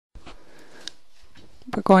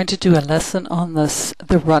We're going to do a lesson on the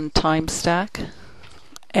runtime stack,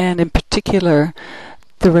 and in particular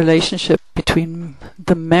the relationship between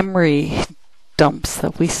the memory dumps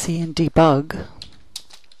that we see in debug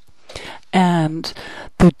and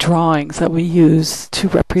the drawings that we use to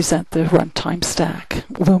represent the runtime stack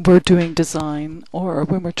when we're doing design or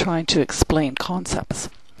when we're trying to explain concepts.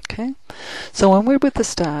 Okay, so when we're with the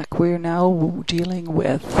stack, we're now dealing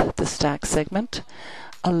with the stack segment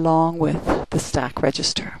along with the stack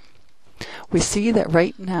register. We see that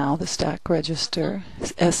right now the stack register,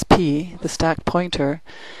 SP, the stack pointer,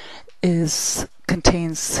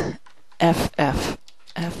 contains FFEE.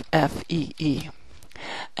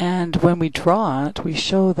 And when we draw it, we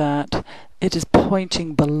show that it is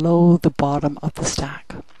pointing below the bottom of the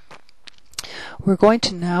stack. We're going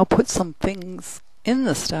to now put some things in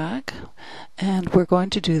the stack, and we're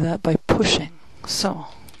going to do that by pushing. So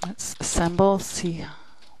let's assemble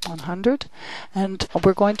C100, and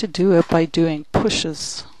we're going to do it by doing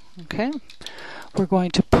pushes. Okay, we're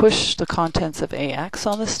going to push the contents of AX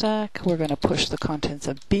on the stack, we're going to push the contents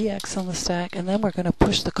of BX on the stack, and then we're going to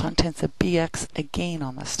push the contents of BX again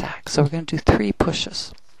on the stack. So we're going to do 3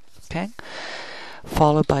 pushes, okay,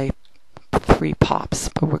 followed by 3 pops.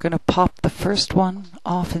 But we're going to pop the first one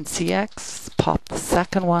off in CX, pop the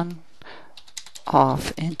second one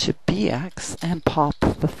off into BX, and pop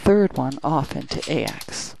the third one off into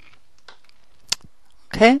AX.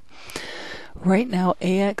 Okay, right now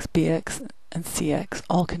AX, BX, and CX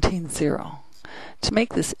all contain 0. To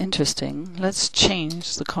make this interesting, let's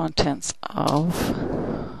change the contents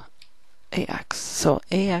of AX. So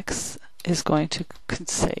AX is going to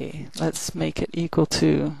say, let's make it equal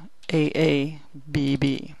to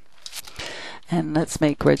AABB. And let's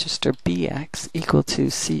make register BX equal to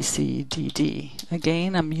CCDD.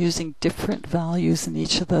 Again, I'm using different values in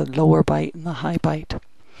each of the lower byte and the high byte.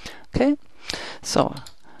 Okay, so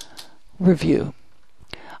review.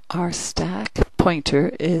 Our stack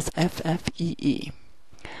pointer is FFEE.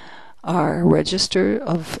 Our register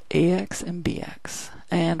of AX and BX.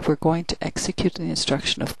 And we're going to execute the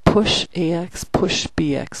instruction of push AX, push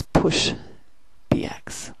BX, push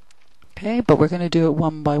BX. Okay, but we're going to do it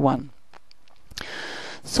one by one.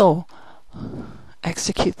 So,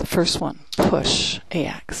 execute the first one, push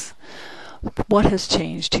AX. What has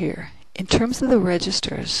changed here? In terms of the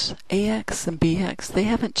registers, AX and BX, they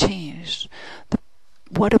haven't changed.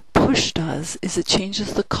 What a push does is it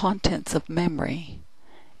changes the contents of memory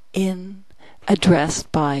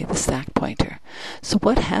addressed by the stack pointer. So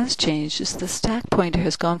what has changed is the stack pointer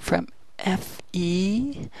has gone from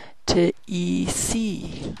FE to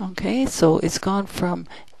EC. Okay, so it's gone from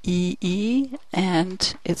EE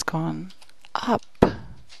and it's gone up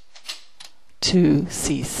to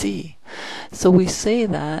CC. So we say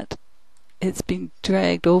that it's been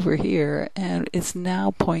dragged over here and it's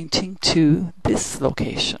now pointing to this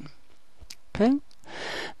location. Okay?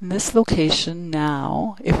 And this location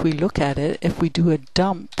now, if we look at it, if we do a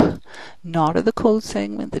dump, not of the code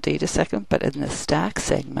segment, the data segment, but in the stack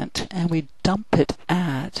segment, and we dump it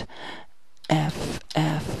at FFEC,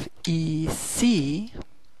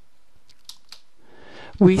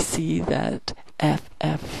 we see that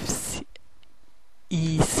FFEC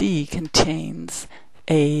contains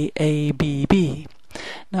AABB.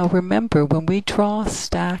 Now remember, when we draw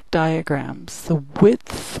stack diagrams, the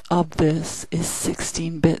width of this is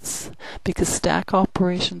 16 bits because stack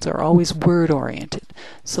operations are always word oriented.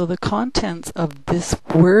 So the contents of this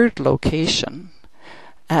word location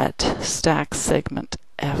at stack segment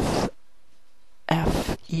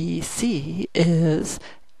FFEC is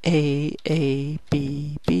AABB.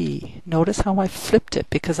 Notice how I flipped it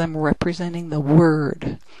because I'm representing the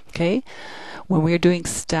word. Okay? When we're doing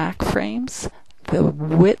stack frames, the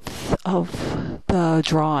width of the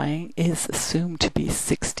drawing is assumed to be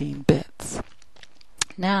 16 bits.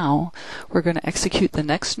 Now we're going to execute the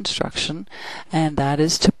next instruction, and that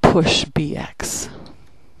is to push BX.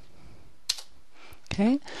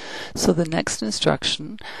 Okay, so the next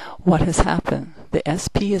instruction, what has happened? The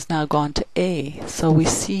SP has now gone to A, so we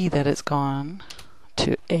see that it's gone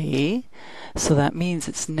to A, so that means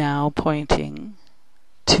it's now pointing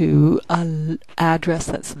to an address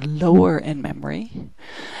that's lower in memory.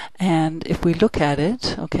 And if we look at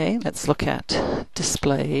it, okay, let's look at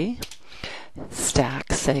display,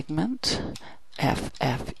 stack segment,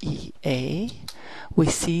 FFEA, we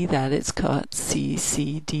see that it's got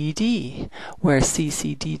CCDD, where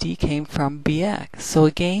CCDD came from BX. So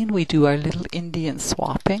again, we do our little Indian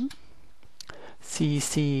swapping,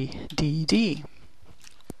 CCDD.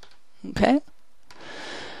 Okay?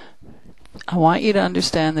 I want you to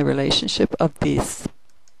understand the relationship of these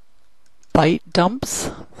byte dumps,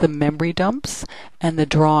 the memory dumps, and the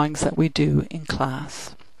drawings that we do in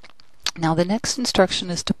class. Now the next instruction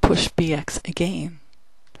is to push bx again.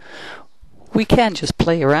 We can just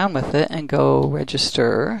play around with it and go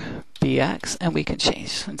register bx, and we can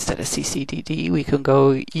change. Instead of ccdd, we can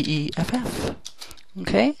go eeff.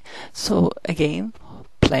 Okay, so again,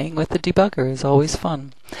 playing with the debugger is always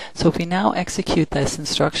fun. So if we now execute this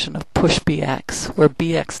instruction of push bx, where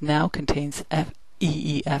bx now contains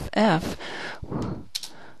eeff,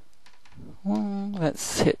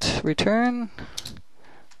 let's hit return.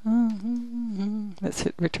 Let's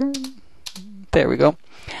hit return. There we go.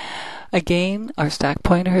 Again, our stack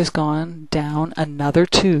pointer has gone down another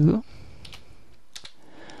 2,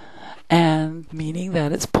 and meaning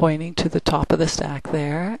that it's pointing to the top of the stack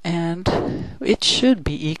there, and it should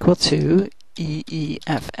be equal to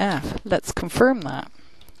eeff. Let's confirm that.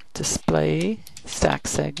 Display stack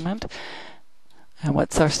segment. And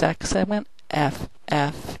what's our stack segment?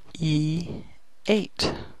 FFE8.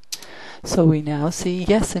 So we now see,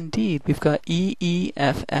 yes indeed, we've got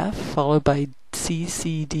EEFF followed by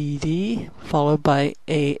CCDD followed by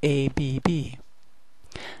AABB.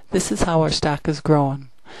 This is how our stack is growing.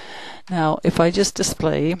 Now if I just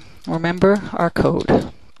display, remember our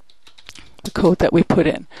code, the code that we put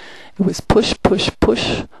in. It was push, push,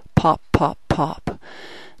 push, pop, pop, pop.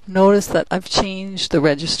 Notice that I've changed the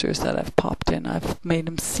registers that I've popped in. I've made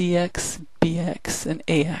them CX, BX, and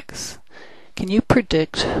AX. Can you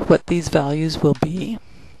predict what these values will be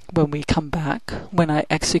when we come back, when I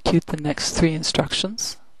execute the next 3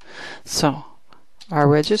 instructions? So, our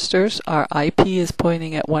registers, our IP is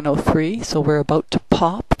pointing at 103, so we're about to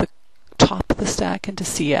pop the top of the stack into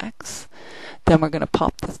CX. Then we're going to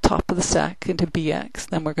pop the top of the stack into BX.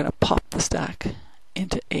 Then we're going to pop the stack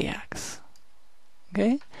into AX.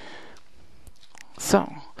 Okay?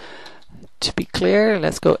 So, to be clear,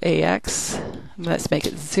 let's go AX. Let's make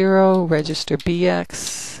it 0. Register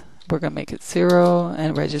BX. We're going to make it 0.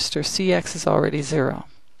 And register CX is already 0.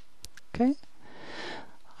 Okay?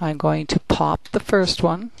 I'm going to pop the first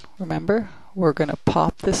one. Remember, we're going to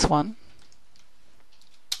pop this one.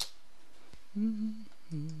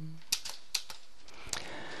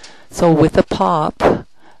 So with a pop,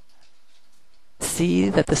 see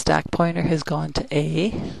that the stack pointer has gone to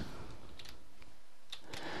A,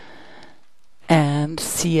 and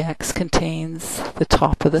CX contains the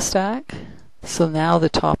top of the stack. So now the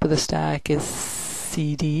top of the stack is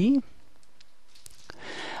CD.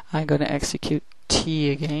 I'm going to execute T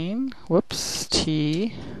again. Whoops,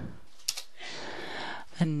 T.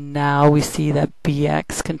 And now we see that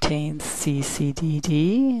BX contains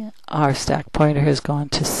CCDD. Our stack pointer has gone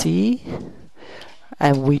to C.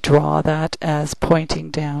 And we draw that as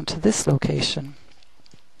pointing down to this location.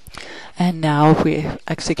 And now if we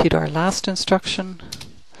execute our last instruction,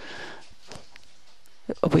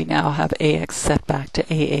 we now have AX set back to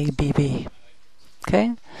AABB.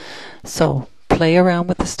 Okay? So play around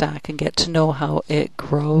with the stack and get to know how it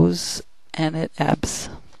grows and it ebbs.